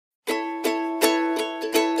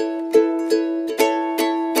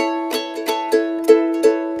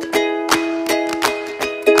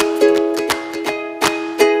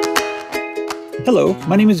Hello,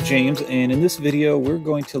 my name is James, and in this video we're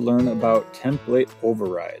going to learn about template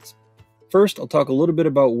overrides. First, I'll talk a little bit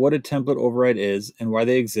about what a template override is and why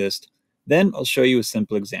they exist. Then I'll show you a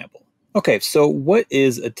simple example. Okay, so what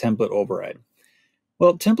is a template override?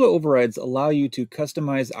 Well, template overrides allow you to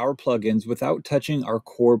customize our plugins without touching our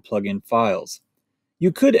core plugin files.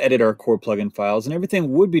 You could edit our core plugin files and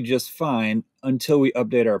everything would be just fine until we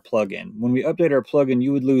update our plugin. When we update our plugin,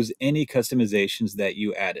 you would lose any customizations that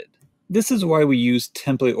you added. This is why we use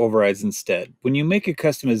template overrides instead. When you make a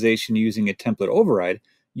customization using a template override,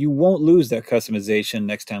 you won't lose that customization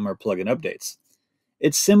next time our plugin updates.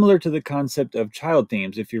 It's similar to the concept of child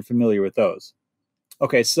themes if you're familiar with those.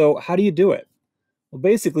 Okay, so how do you do it? Well,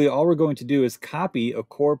 basically all we're going to do is copy a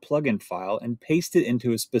core plugin file and paste it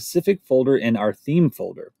into a specific folder in our theme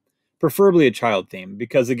folder, preferably a child theme,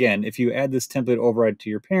 because again, if you add this template override to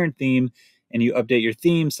your parent theme and you update your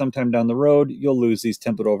theme sometime down the road, you'll lose these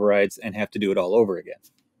template overrides and have to do it all over again.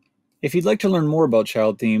 If you'd like to learn more about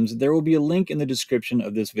child themes, there will be a link in the description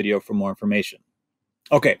of this video for more information.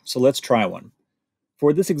 Okay, so let's try one.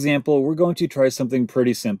 For this example, we're going to try something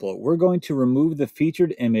pretty simple. We're going to remove the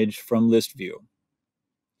featured image from list view.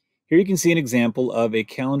 Here you can see an example of a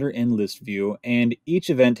calendar in list view, and each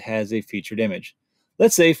event has a featured image.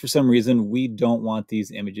 Let's say for some reason we don't want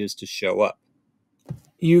these images to show up.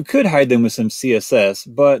 You could hide them with some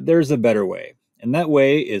CSS, but there's a better way, and that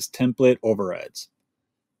way is template overrides.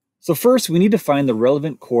 So first, we need to find the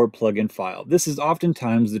relevant core plugin file. This is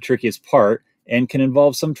oftentimes the trickiest part and can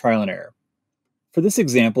involve some trial and error. For this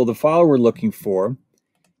example, the file we're looking for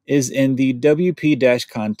is in the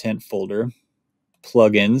WP-content folder,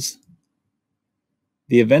 plugins,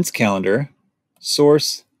 the events calendar,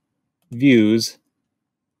 source, views,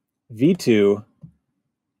 v2,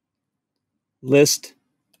 list,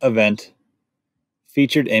 event,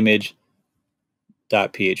 featured image.php.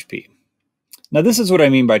 Now this is what I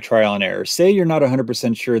mean by trial and error. Say you're not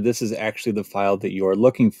 100% sure this is actually the file that you're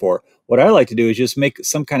looking for. What I like to do is just make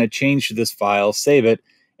some kind of change to this file, save it,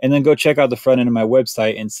 and then go check out the front end of my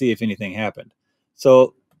website and see if anything happened.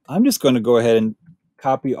 So I'm just going to go ahead and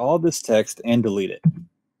copy all this text and delete it.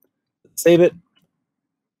 Save it,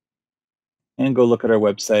 and go look at our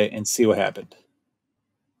website and see what happened.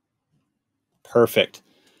 Perfect.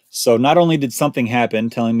 So not only did something happen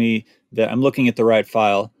telling me that I'm looking at the right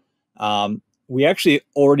file, we actually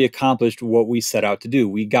already accomplished what we set out to do.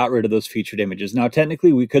 We got rid of those featured images. Now,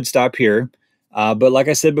 technically, we could stop here, but like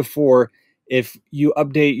I said before, if you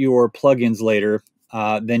update your plugins later,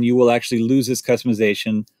 then you will actually lose this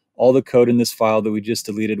customization. All the code in this file that we just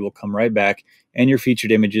deleted will come right back, and your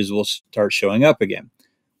featured images will start showing up again.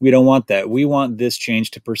 We don't want that. We want this change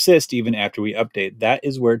to persist even after we update. That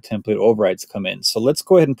is where template overrides come in. So let's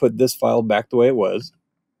go ahead and put this file back the way it was.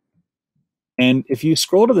 And if you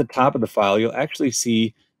scroll to the top of the file, you'll actually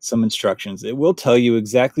see some instructions. It will tell you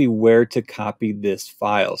exactly where to copy this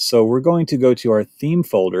file. So we're going to go to our theme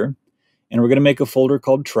folder, and we're going to make a folder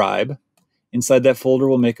called tribe. Inside that folder,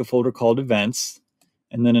 we'll make a folder called events,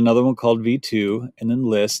 and then another one called v2, and then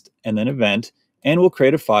list, and then event, and we'll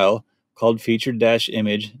create a file called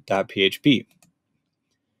featured-image.php.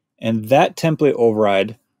 And that template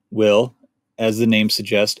override will, as the name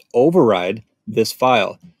suggests, override this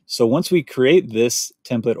file. So once we create this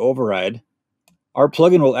template override, our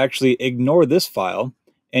plugin will actually ignore this file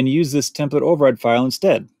and use this template override file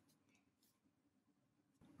instead.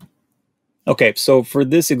 Okay, so for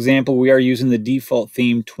this example, we are using the default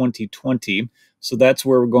theme 2020. So that's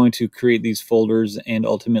where we're going to create these folders and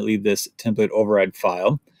ultimately this template override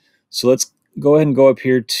file. So let's go ahead and go up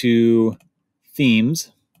here to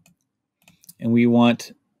themes, and we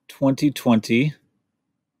want 2020.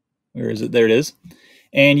 Where is it? There it is.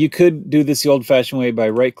 And you could do this the old-fashioned way by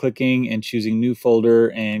right-clicking and choosing new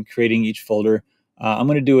folder and creating each folder. I'm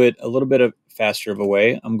going to do it a little bit faster of a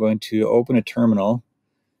way. I'm going to open a terminal,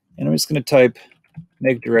 and I'm just going to type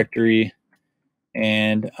make directory,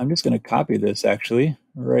 and I'm just going to copy this actually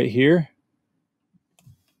right here.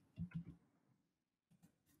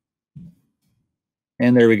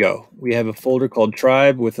 And there we go. We have a folder called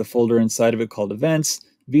tribe with a folder inside of it called events,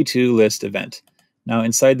 v2 list event. Now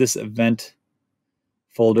inside this event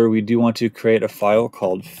folder, we do want to create a file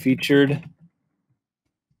called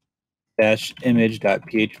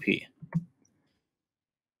featured-image.php.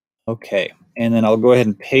 Okay, and then I'll go ahead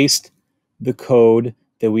and paste the code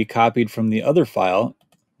that we copied from the other file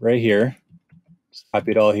right here. Just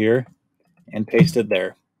copy it all here and paste it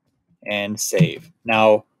there and save.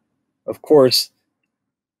 Now, of course,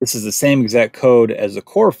 this is the same exact code as the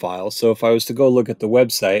core file, so if I was to go look at the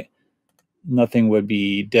website, nothing would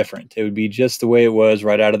be different. It would be just the way it was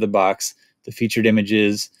right out of the box. The featured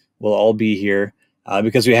images will all be here.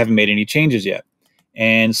 because we haven't made any changes yet.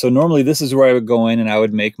 And so normally this is where I would go in and I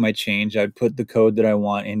would make my change. I'd put the code that I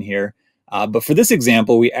want in here. But for this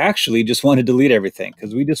example, we actually just want to delete everything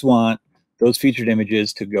because we just want those featured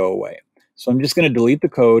images to go away. So I'm just going to delete the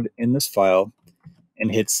code in this file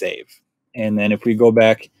and hit save. And then if we go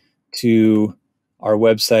back to our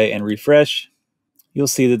website and refresh, you'll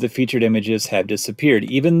see that the featured images have disappeared.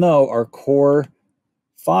 Even though our core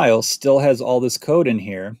file still has all this code in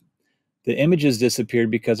here, the images disappeared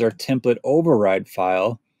because our template override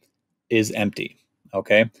file is empty.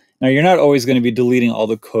 Okay. Now you're not always going to be deleting all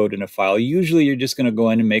the code in a file. Usually you're just going to go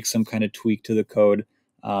in and make some kind of tweak to the code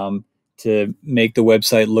to make the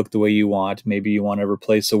website look the way you want. Maybe you want to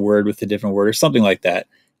replace a word with a different word or something like that.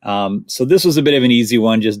 So this was a bit of an easy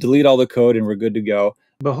one. Just delete all the code and we're good to go.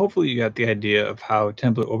 But hopefully you got the idea of how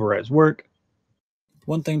template overrides work.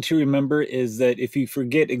 One thing to remember is that if you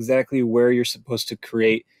forget exactly where you're supposed to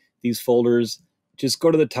create these folders, just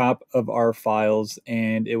go to the top of our files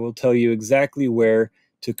and it will tell you exactly where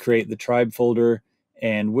to create the tribe folder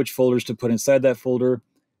and which folders to put inside that folder.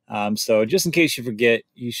 So just in case you forget,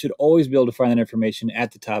 you should always be able to find that information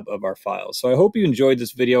at the top of our files. So I hope you enjoyed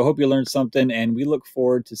this video. I hope you learned something, and we look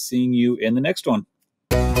forward to seeing you in the next one.